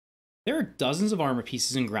There are dozens of armor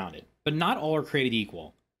pieces in Grounded, but not all are created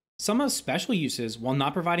equal. Some have special uses while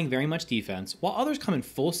not providing very much defense, while others come in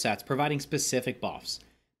full sets providing specific buffs.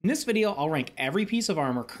 In this video, I'll rank every piece of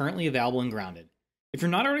armor currently available in Grounded. If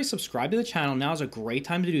you're not already subscribed to the channel, now is a great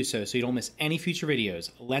time to do so you don't miss any future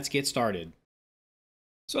videos. Let's get started.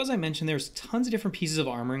 So as I mentioned, there's tons of different pieces of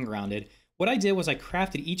armor in Grounded. What I did was I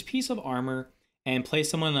crafted each piece of armor and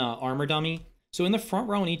placed them on an armor dummy. So in the front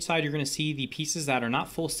row on each side, you're going to see the pieces that are not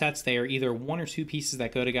full sets. They are either one or two pieces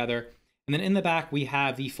that go together. And then in the back, we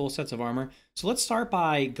have the full sets of armor. So let's start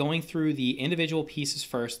by going through the individual pieces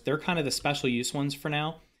first. They're kind of the special use ones for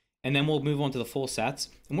now. And then we'll move on to the full sets.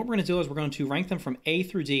 And what we're going to do is we're going to rank them from A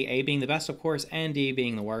through D, A being the best, of course, and D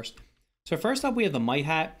being the worst. So first up, we have the Might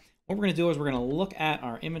Hat. What we're going to do is we're going to look at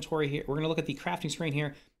our inventory here. We're going to look at the crafting screen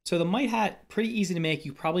here. So the Might Hat, pretty easy to make.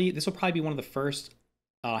 This will probably be one of the first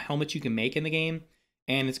helmets you can make in the game.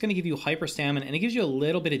 And it's going to give you hyper stamina, and it gives you a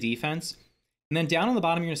little bit of defense. And then down on the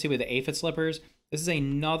bottom, you're going to see with the aphid slippers. This is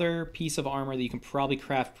another piece of armor that you can probably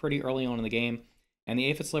craft pretty early on in the game. And the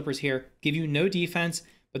aphid slippers here give you no defense,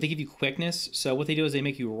 but they give you quickness. So what they do is they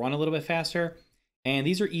make you run a little bit faster. And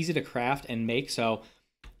these are easy to craft and make. So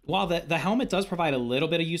while the helmet does provide a little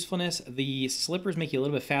bit of usefulness, the slippers make you a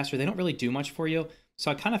little bit faster. They don't really do much for you.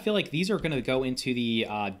 So I kind of feel like these are going to go into the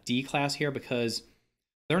D class here because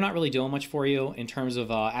they're not really doing much for you in terms of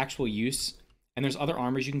actual use. And there's other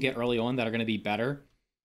armors you can get early on that are going to be better.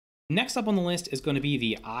 Next up on the list is going to be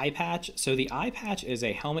the eye patch. So the eye patch is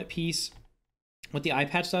a helmet piece. What the eye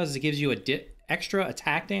patch does is it gives you extra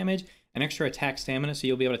attack damage and extra attack stamina, so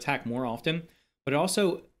you'll be able to attack more often. But it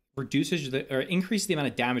also reduces or increases the amount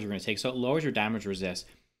of damage you're going to take, so it lowers your damage resist.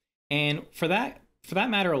 And for that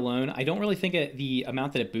matter alone, I don't really think the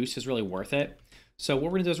amount that it boosts is really worth it. So what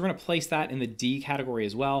we're going to do is we're going to place that in the D category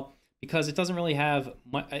as well, because it doesn't really have,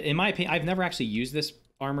 in my opinion, I've never actually used this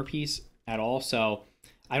armor piece at all, so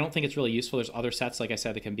I don't think it's really useful. There's other sets, like I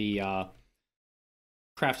said, that can be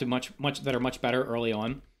crafted that are much better early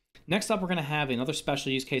on. Next up, we're going to have another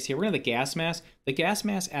special use case here. We're going to have the gas mask. The gas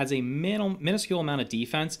mask adds a minuscule amount of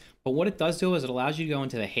defense, but what it does do is it allows you to go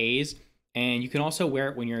into the haze, and you can also wear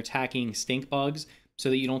it when you're attacking stink bugs so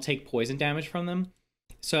that you don't take poison damage from them.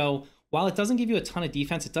 So while it doesn't give you a ton of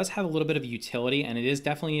defense, it does have a little bit of utility, and it is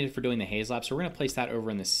definitely needed for doing the haze lap. So we're going to place that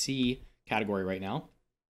over in the C category right now.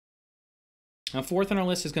 Now, fourth on our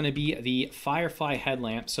list is going to be the Firefly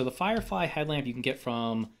headlamp. So the Firefly headlamp you can get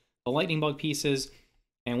from the lightning bug pieces.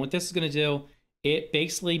 And what this is going to do, it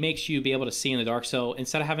basically makes you be able to see in the dark. So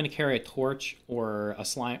instead of having to carry a torch or a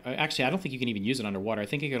slime, actually, I don't think you can even use it underwater. I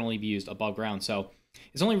think it can only be used above ground. So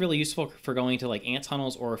it's only really useful for going to like ant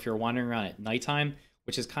tunnels or if you're wandering around at nighttime,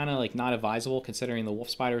 which is kind of like not advisable considering the wolf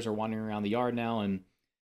spiders are wandering around the yard now, and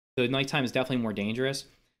the nighttime is definitely more dangerous.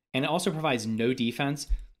 And it also provides no defense.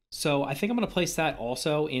 So I think I'm going to place that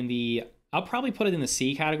also in the, I'll probably put it in the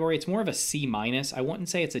C category. It's more of a C minus. I wouldn't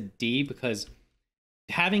say it's a D because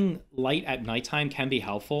having light at nighttime can be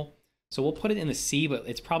helpful. So we'll put it in the C, but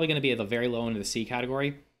it's probably going to be at the very low end of the C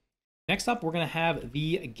category. Next up, we're going to have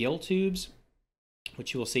the gill tubes,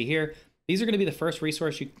 which you will see here. These are going to be the first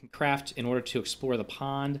resource you can craft in order to explore the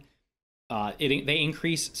pond. They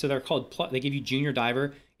increase, so they're called, they give you Junior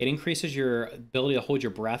Diver. It increases your ability to hold your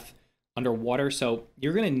breath underwater. So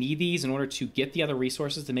you're going to need these in order to get the other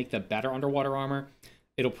resources to make the better underwater armor.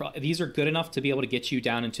 These are good enough to be able to get you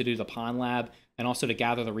down into the pond lab and also to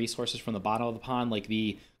gather the resources from the bottom of the pond, like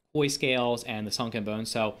the koi scales and the sunken bones.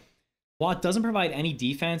 So while it doesn't provide any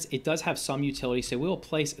defense, it does have some utility. So we will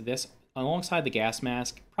place this alongside the gas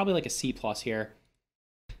mask, probably like a C plus here.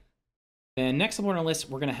 Then next up on our list,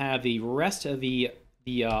 we're going to have the rest of the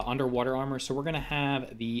underwater armor. So we're going to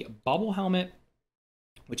have the bubble helmet,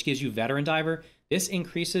 which gives you veteran diver. This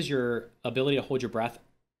increases your ability to hold your breath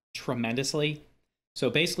tremendously. So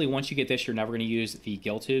basically, once you get this, you're never going to use the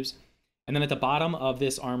gill tubes. And then at the bottom of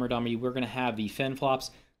this armor dummy, we're going to have the fin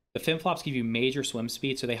flops. The fin flops give you major swim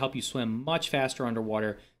speed, so they help you swim much faster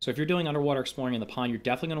underwater. So if you're doing underwater exploring in the pond, you're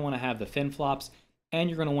definitely going to want to have the fin flops, and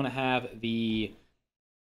you're going to want to have the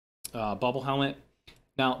bubble helmet.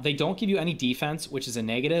 Now, they don't give you any defense, which is a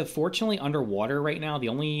negative. Fortunately, underwater right now, the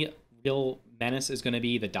only real menace is going to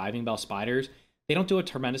be the diving bell spiders. They don't do a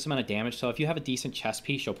tremendous amount of damage, so if you have a decent chest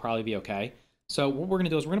piece, you'll probably be okay. So what we're going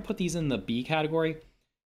to do is we're going to put these in the B category.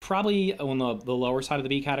 Probably on the lower side of the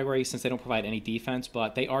B category since they don't provide any defense,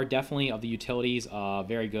 but they are definitely of the utilities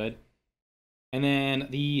very good. And then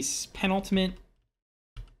the penultimate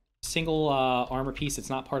single armor piece, it's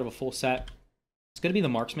not part of a full set. It's going to be the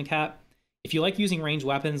marksman cap. If you like using ranged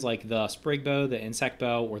weapons like the sprig bow, the insect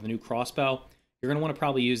bow, or the new crossbow, you're going to want to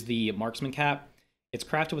probably use the marksman cap. It's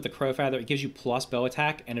crafted with the crow feather. It gives you plus bow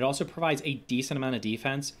attack, and it also provides a decent amount of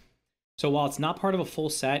defense. So while it's not part of a full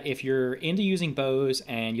set, if you're into using bows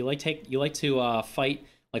and you like to fight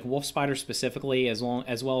like wolf spiders specifically, as well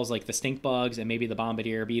as like the stink bugs and maybe the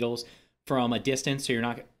bombardier beetles from a distance, so you're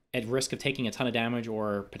not at risk of taking a ton of damage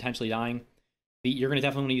or potentially dying, you're going to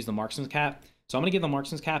definitely want to use the marksman's cap. So I'm going to give the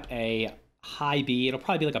marksman's cap a high B. It'll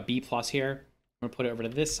probably be like a B plus here. I'm going to put it over to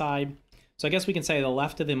this side. So I guess we can say the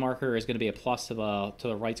left of the marker is going to be a plus, to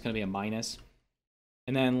the right's going to be a minus.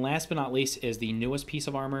 And then last but not least is the newest piece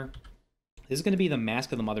of armor. This is going to be the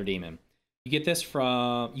Mask of the Mother Demon. You get this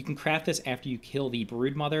from, you can craft this after you kill the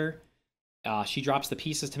Brood Mother. She drops the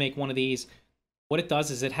pieces to make one of these. What it does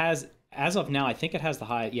is it has, as of now, I think it has the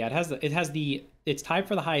high, yeah, it's tied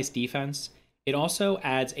for the highest defense. It also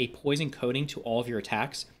adds a poison coating to all of your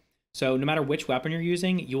attacks. So no matter which weapon you're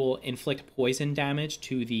using, you will inflict poison damage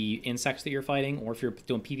to the insects that you're fighting, or if you're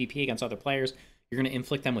doing PvP against other players, you're going to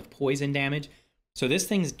inflict them with poison damage. So this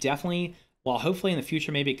thing's definitely, well, hopefully in the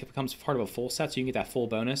future maybe it becomes part of a full set so you can get that full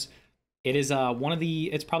bonus. It is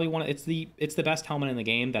it's the best helmet in the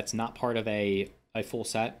game that's not part of a full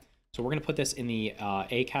set. So we're going to put this in the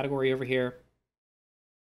A category over here.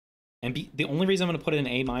 And the only reason I'm going to put it in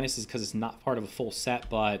A minus is because it's not part of a full set,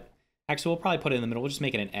 but actually we'll probably put it in the middle. We'll just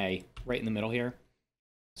make it an A right in the middle here.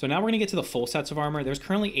 So now we're going to get to the full sets of armor. There's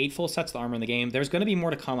currently 8 full sets of armor in the game. There's going to be more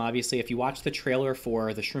to come, obviously. If you watch the trailer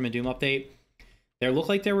for the Shroom and Doom update, there looked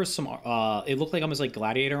like there was some, it looked like almost like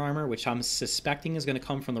gladiator armor, which I'm suspecting is going to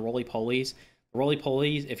come from the roly-polies.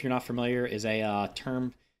 Roly-polies, if you're not familiar, is a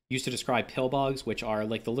term used to describe pill bugs, which are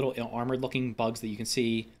like the little armored-looking bugs that you can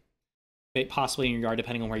see possibly in your yard,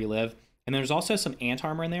 depending on where you live. And there's also some ant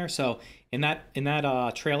armor in there. So in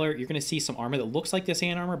that trailer, you're going to see some armor that looks like this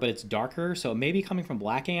ant armor, but it's darker. So it may be coming from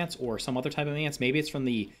black ants or some other type of ants. Maybe it's from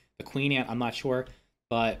the queen ant. I'm not sure.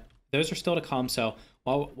 But those are still to come. So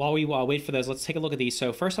while we wait for those, let's take a look at these.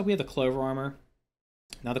 So first up, we have the clover armor.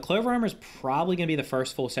 Now, the clover armor is probably going to be the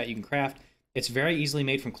first full set you can craft. It's very easily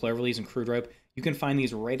made from clover leaves and crude rope. You can find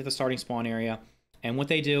these right at the starting spawn area. And what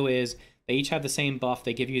they do is they each have the same buff.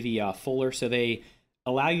 They give you the fuller, so they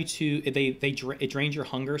allow you to, it drains your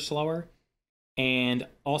hunger slower. And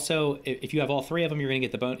also, if you have all 3 of them, you're gonna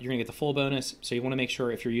get the full bonus. So you want to make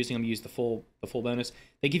sure if you're using them, use the full bonus.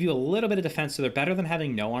 They give you a little bit of defense, so they're better than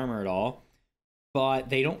having no armor at all. But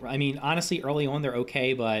they don't, I mean, honestly, early on they're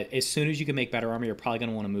okay, but as soon as you can make better armor, you're probably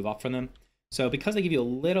gonna want to move up from them. So because they give you a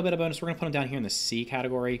little bit of bonus, we're gonna put them down here in the C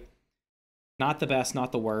category. Not the best,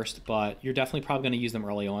 not the worst, but you're definitely probably gonna use them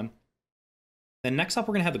early on. Then next up,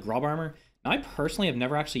 we're gonna have the grub armor. Now, I personally have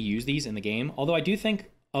never actually used these in the game, although I do think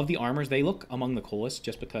of the armors, they look among the coolest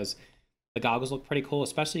just because the goggles look pretty cool,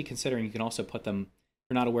 especially considering you can also put them, if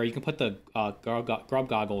you're not aware, you can put the grub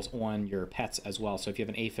goggles on your pets as well. So if you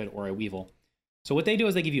have an aphid or a weevil. So what they do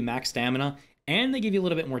is they give you max stamina and they give you a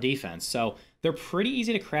little bit more defense. So they're pretty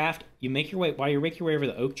easy to craft. You make your way, while you make your way over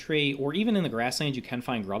the oak tree, or even in the grasslands, you can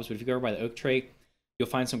find grubs, but if you go over by the oak tree, you'll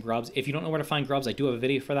find some grubs. If you don't know where to find grubs, I do have a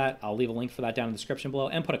video for that. I'll leave a link for that down in the description below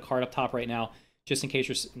and put a card up top right now, just in case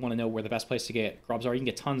you want to know where the best place to get grubs are. You can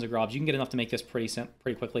get tons of grubs. You can get enough to make this pretty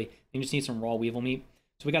quickly. You just need some raw weevil meat.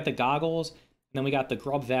 So we got the goggles, and then we got the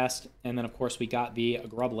grub vest, and then of course we got the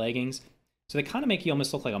grub leggings. So they kind of make you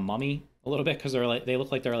almost look like a mummy a little bit because they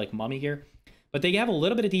look like they're like mummy gear. But they have a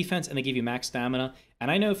little bit of defense and they give you max stamina. And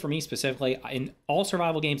I know for me specifically, in all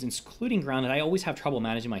survival games, including Grounded, I always have trouble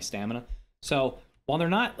managing my stamina. So while they're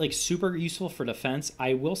not like super useful for defense,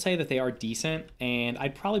 I will say that they are decent, and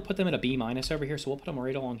I'd probably put them at a B minus over here. So we'll put them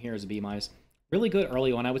right along here as a B minus. Really good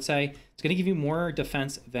early on, I would say. It's going to give you more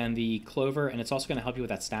defense than the clover, and it's also going to help you with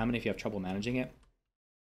that stamina if you have trouble managing it.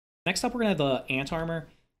 Next up, we're going to have the ant armor.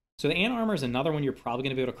 So the ant armor is another one you're probably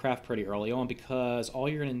going to be able to craft pretty early on because all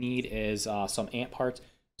you're going to need is some ant parts.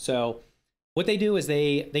 So what they do is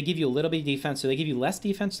they give you a little bit of defense. So they give you less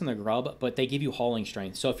defense than the grub, but they give you hauling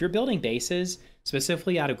strength. So if you're building bases,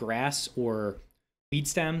 specifically out of grass or weed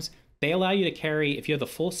stems, they allow you to carry, if you have the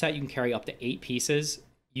full set, you can carry up to 8 pieces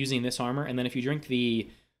using this armor. And then if you drink the,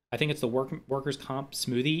 I think it's the Workers' Comp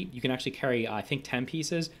smoothie, you can actually carry, I think, 10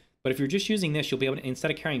 pieces. But if you're just using this, you'll be able to,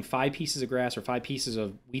 instead of carrying 5 pieces of grass or 5 pieces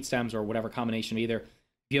of weed stems or whatever combination of either, if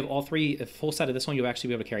you have all 3, a full set of this one, you'll actually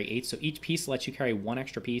be able to carry 8. So each piece lets you carry 1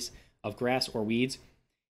 extra piece of grass or weeds.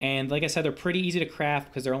 And like I said, they're pretty easy to craft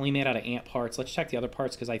because they're only made out of ant parts. Let's check the other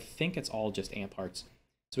parts because I think it's all just ant parts.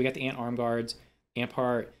 So we got the ant arm guards, ant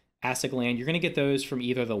part, acid gland. You're going to get those from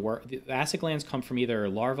either the acid glands come from either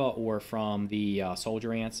larvae or from the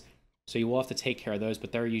soldier ants. So you will have to take care of those,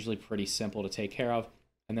 but they're usually pretty simple to take care of.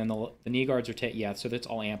 And then the knee guards are, yeah, so that's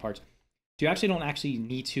all ant parts. So you actually don't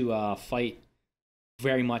need to fight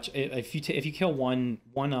very much. If you kill one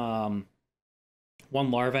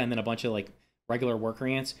larva and then a bunch of like regular worker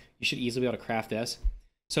ants, you should easily be able to craft this.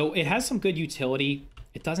 So it has some good utility.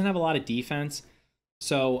 It doesn't have a lot of defense.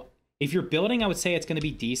 So if you're building, I would say it's going to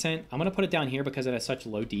be decent. I'm going to put it down here because it has such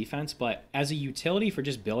low defense. But as a utility for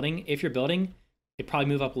just building, if you're building, it'd probably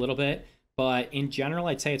move up a little bit. But in general,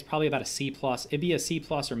 I'd say it's probably about a C+. It'd be a C+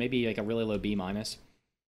 or maybe like a really low B-. Next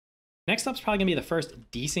up is probably going to be the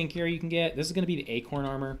first decent gear you can get. This is going to be the acorn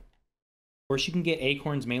armor. Of course, you can get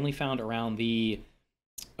acorns mainly found around the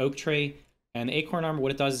oak tree. And the acorn armor,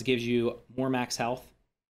 what it does is it gives you more max health.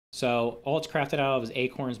 So all it's crafted out of is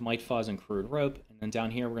acorns, might fuzz, and crude rope. And then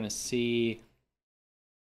down here, we're going to see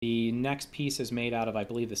the next piece is made out of, I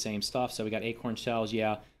believe, the same stuff. So we got acorn shells,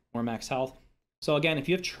 yeah, more max health. So again, if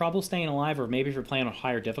you have trouble staying alive, or maybe if you're playing on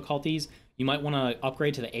higher difficulties, you might want to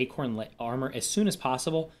upgrade to the acorn armor as soon as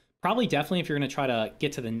possible. Probably definitely if you're going to try to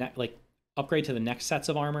get to the upgrade to the next sets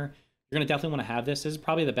of armor, you're going to definitely want to have this. This is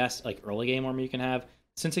probably the best like early game armor you can have,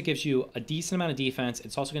 since it gives you a decent amount of defense.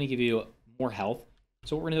 It's also going to give you more health.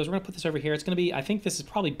 So what we're going to do is we're going to put this over here. It's going to be, I think this is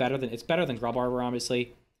probably better than grub armor,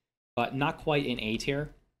 obviously, but not quite in A tier.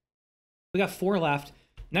 We got 4 left.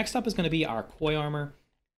 Next up is going to be our koi armor.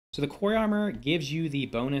 So the koi armor gives you the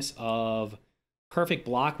bonus of perfect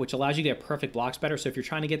block, which allows you to get perfect blocks better. So if you're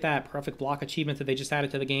trying to get that perfect block achievement that they just added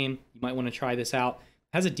to the game, you might want to try this out.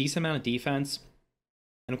 It has a decent amount of defense.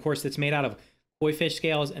 And of course, it's made out of koi fish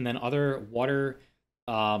scales and then other water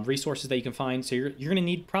resources that you can find. So you're gonna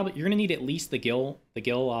need at least the gill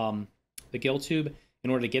tube in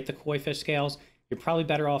order to get the koi fish scales. You're probably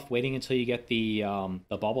better off waiting until you get the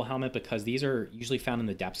bubble helmet, because these are usually found in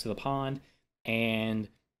the depths of the pond, and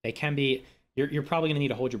they can be. You're probably gonna need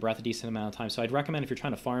to hold your breath a decent amount of time. So I'd recommend if you're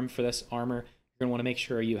trying to farm for this armor, you're gonna want to make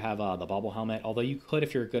sure you have the bubble helmet. Although you could,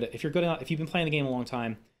 if you're good enough, if you've been playing the game a long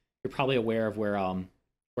time, you're probably aware of where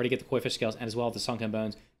to get the koi fish scales, and as well as the sunken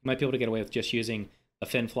bones. You might be able to get away with just using the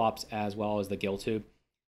fin flops as well as the gill tube.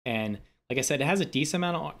 And like I said, it has a decent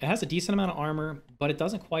amount of armor, but it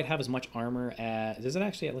doesn't quite have as much armor as, does it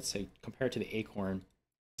actually? Let's say compared to the acorn,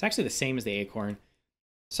 it's actually the same as the acorn.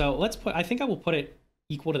 So I think I will put it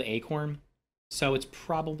equal to the acorn. So it's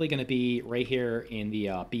probably going to be right here in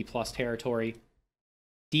the B+ territory.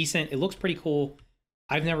 Decent. It looks pretty cool.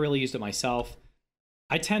 I've never really used it myself.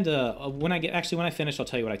 I tend to, when I finish, I'll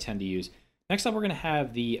tell you what I tend to use. Next up, we're going to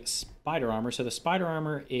have the spider armor. So the spider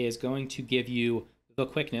armor is going to give you the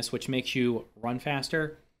quickness, which makes you run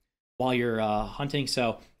faster while you're hunting.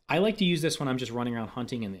 So I like to use this when I'm just running around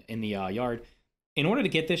hunting in the yard. In order to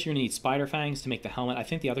get this, you're going to need spider fangs to make the helmet. I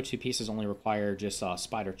think the other 2 pieces only require just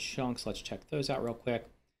spider chunks. Let's check those out real quick.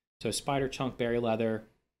 So spider chunk, berry leather,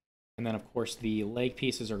 and then of course the leg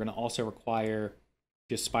pieces are going to also require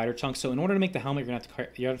just spider chunks. So in order to make the helmet, you're going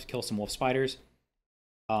to have to kill some wolf spiders.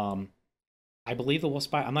 I believe the wolf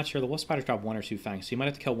spider, I'm not sure, the wolf spiders drop 1 or 2 fangs, so you might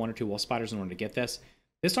have to kill 1 or 2 wolf spiders in order to get this.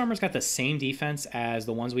 This armor's got the same defense as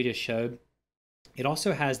the ones we just showed. It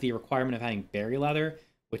also has the requirement of having berry leather,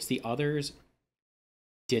 which the others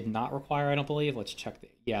did not require, I don't believe. Let's check.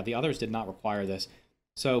 Yeah, the others did not require this.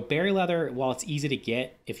 So berry leather, while it's easy to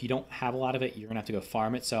get, if you don't have a lot of it, you're going to have to go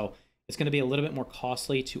farm it. So it's going to be a little bit more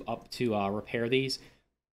costly to repair these.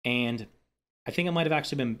 And I think it might have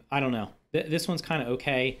actually been, I don't know. This one's kind of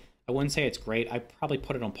okay. I wouldn't say it's great. I'd probably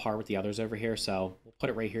put it on par with the others over here, so we'll put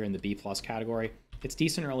it right here in the B+ category. It's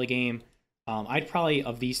decent early game. I'd probably,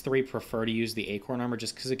 of these 3, prefer to use the acorn armor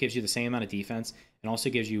just because it gives you the same amount of defense and also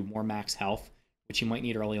gives you more max health, which you might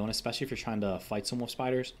need early on, especially if you're trying to fight some wolf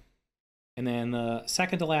spiders. And then the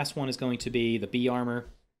second to last one is going to be the bee armor.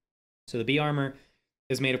 So the bee armor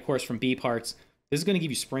is made, of course, from bee parts. This is going to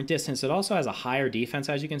give you sprint distance. It also has a higher defense,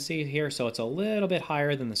 as you can see here, so it's a little bit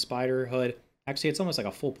higher than the spider hood. Actually, it's almost like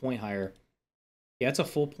a full point higher. Yeah, it's a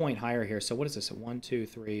full point higher here. So what is this? 1, 2,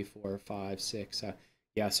 3, 4, 5, 6.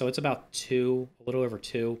 Yeah, so it's about 2, a little over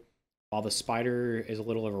 2, while the spider is a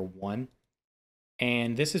little over 1.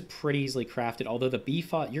 And this is pretty easily crafted. Although the bee,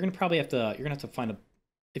 you're gonna have to find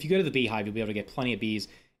if you go to the beehive, you'll be able to get plenty of bees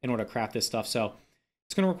in order to craft this stuff. So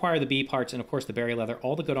it's going to require the bee parts and of course the berry leather.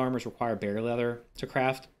 All the good armors require berry leather to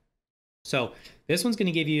craft. So this one's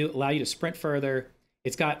going to allow you to sprint further.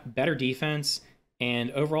 It's got better defense, and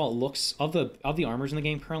overall it looks, of the armors in the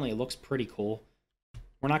game currently, it looks pretty cool.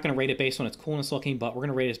 We're not going to rate it based on its coolness looking, but we're going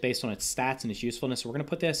to rate it based on its stats and its usefulness. So we're going to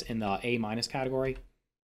put this in the A- category.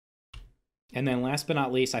 And then last but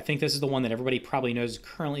not least, I think this is the one that everybody probably knows is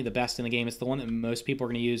currently the best in the game. It's the one that most people are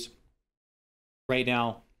going to use right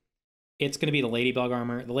now. It's going to be the Ladybug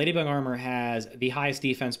armor. The Ladybug armor has the highest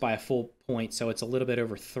defense by a full point, so it's a little bit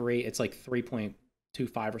over 3. It's like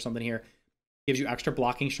 3.25 or something here. gives you extra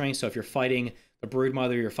blocking strength. So if you're fighting the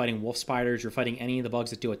broodmother, you're fighting wolf spiders, you're fighting any of the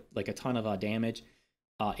bugs that do like a ton of damage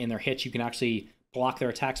in their hits, you can actually block their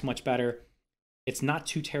attacks much better. It's not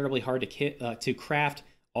too terribly hard to craft,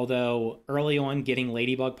 although early on getting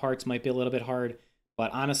ladybug parts might be a little bit hard.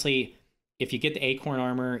 But honestly, if you get the acorn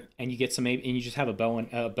armor and you get some, and you just have a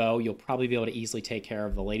bow, you'll probably be able to easily take care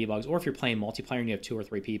of the ladybugs. Or if you're playing multiplayer and you have 2 or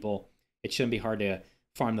 3 people, it shouldn't be hard to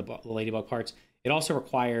farm the ladybug parts. It also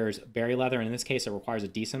requires berry leather, and in this case, it requires a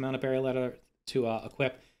decent amount of berry leather to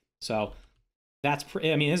equip. So that's,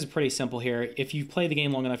 I mean, this is pretty simple here. If you've played the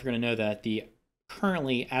game long enough, you're going to know that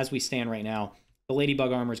currently, as we stand right now, the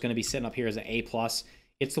ladybug armor is going to be sitting up here as an A+.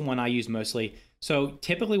 It's the one I use mostly. So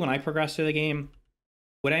typically when I progress through the game,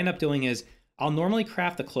 what I end up doing is I'll normally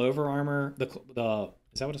craft the clover armor. Is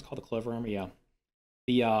that what it's called? The clover armor? Yeah.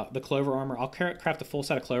 The clover armor. I'll craft a full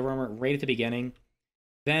set of clover armor right at the beginning.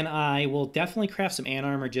 Then I will definitely craft some ant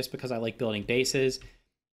armor just because I like building bases.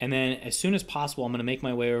 And then as soon as possible, I'm going to make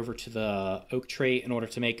my way over to the oak trait in order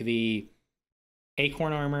to make the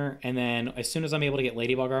acorn armor. And then as soon as I'm able to get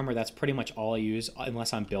ladybug armor, that's pretty much all I use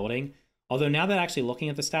unless I'm building. Although now that actually looking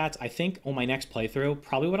at the stats, I think on my next playthrough,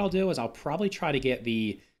 probably what I'll do is I'll probably try to get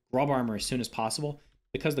the grub armor as soon as possible,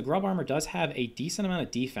 because the grub armor does have a decent amount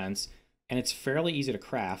of defense and it's fairly easy to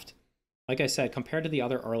craft. Like I said, compared to the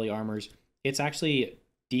other early armors, it's actually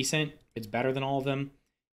decent. It's better than all of them,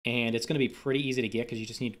 and it's going to be pretty easy to get because you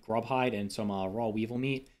just need grub hide and some raw weevil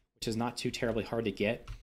meat, which is not too terribly hard to get.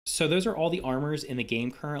 So those are all the armors in the game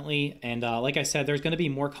currently, and like I said, there's going to be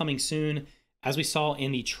more coming soon. As we saw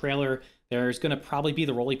in the trailer, there's going to probably be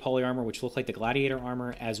the roly-poly armor, which looks like the gladiator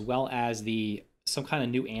armor, as well as some kind of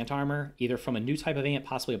new ant armor, either from a new type of ant,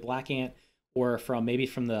 possibly a black ant, or maybe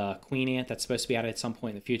from the queen ant that's supposed to be added at some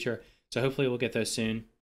point in the future. So hopefully we'll get those soon.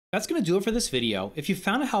 That's going to do it for this video. If you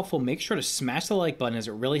found it helpful, make sure to smash the like button as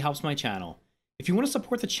it really helps my channel. If you want to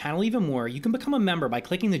support the channel even more, you can become a member by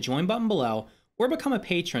clicking the join button below, or become a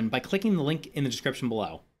patron by clicking the link in the description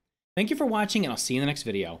below. Thank you for watching, and I'll see you in the next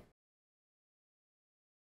video.